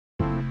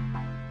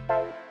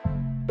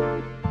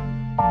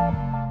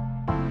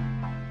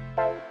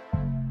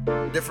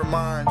different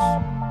minds.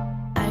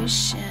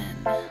 Ocean.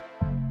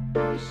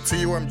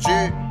 TUMG.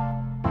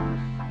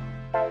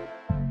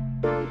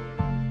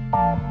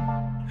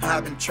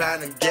 I've been trying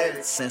to get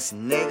it since a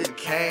nigga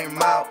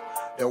came out.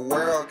 The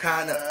world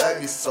kinda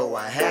ugly, so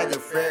I had to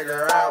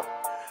figure out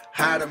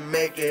how to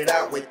make it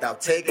out without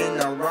taking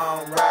the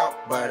wrong route.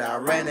 But I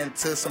ran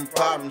into some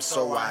problems,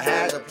 so I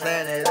had to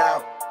plan it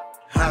out.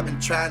 I've been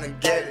trying to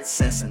get it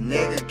since a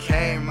nigga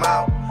came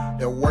out.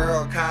 The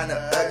world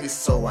kinda ugly,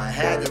 so I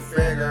had to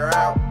figure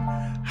out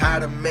how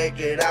to make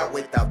it out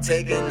without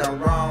taking the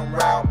wrong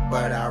route.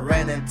 But I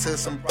ran into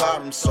some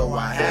problems, so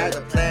I had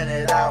to plan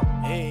it out.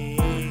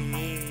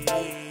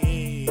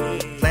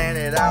 Plan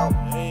it out.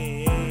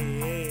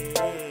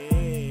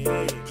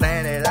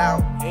 Plan it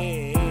out.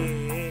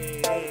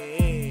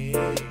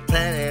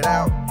 Plan it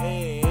out.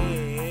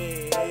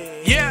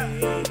 Yeah.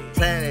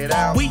 Plan it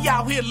out. We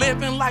out here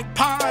living like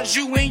pawns,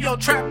 you in your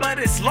trap, but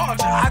it's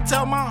larger. I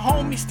tell my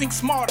homies, think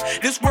smarter.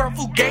 This world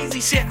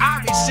fugazi, shit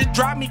obvious, shit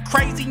drive me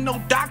crazy. No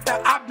doctor,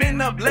 I've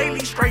been up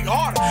lately, straight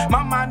harder.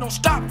 My mind don't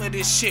stop for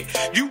this shit.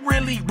 You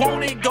really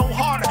want it, go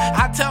harder.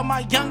 I tell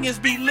my youngins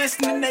be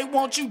listening, they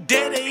want you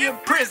dead or in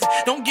prison.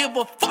 Don't give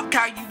a fuck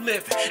how you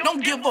living.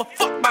 Don't give a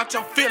fuck about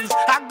your feelings.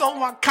 I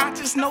go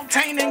unconscious, no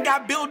tainting.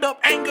 Got built up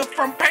anger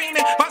from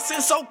painting. My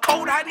skin so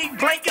cold, I need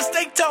blankets.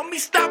 They tell me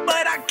stop,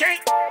 but I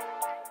can't.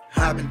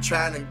 I've been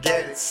trying to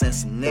get it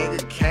since a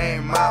nigga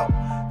came out.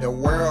 The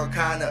world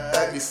kinda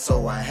ugly,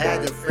 so I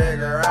had to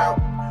figure out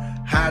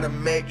how to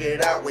make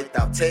it out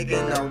without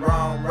taking the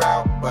wrong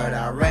route. But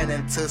I ran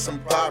into some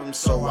problems,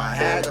 so I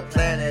had to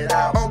plan it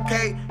out.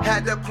 Okay,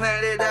 had to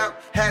plan it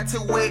out, had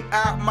to weigh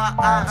out my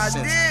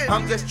options.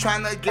 I'm just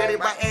trying to get it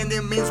by any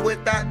means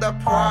without the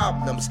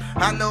problems.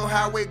 I know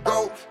how it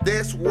go,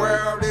 this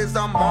world is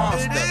a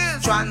monster.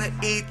 Trying to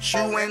eat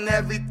you and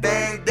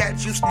everything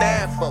that you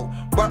stand for.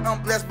 But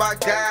I'm blessed by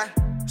God,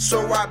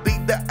 so I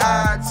beat the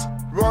odds.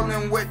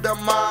 Rolling with the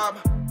mob,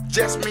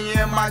 just me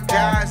and my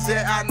guys.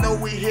 Yeah, I know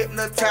we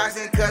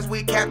hypnotizing, cause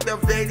we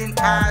captivating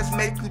eyes.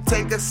 Make you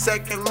take a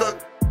second look.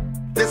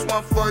 This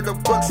one for the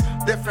books,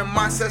 different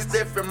mindsets,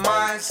 different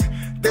minds.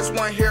 This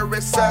one here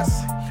is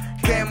us.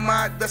 Came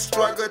out the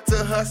struggle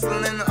to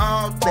hustling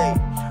all day.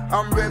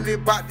 I'm really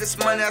about this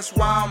money, that's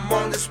why I'm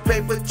on this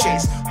paper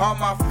chase. All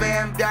my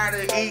fam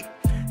gotta eat,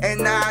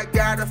 and now I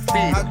gotta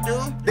feed them. I do.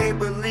 They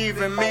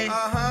believe in me,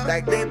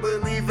 like they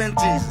believe in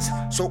Jesus.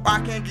 So I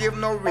can't give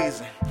no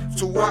reason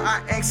to why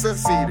I ain't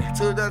succeeding.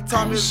 To the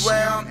top is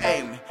where I'm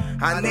aiming.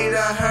 I need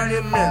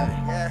 100 million.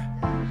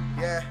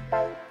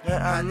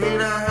 Yeah, I need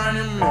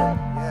 100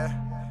 million.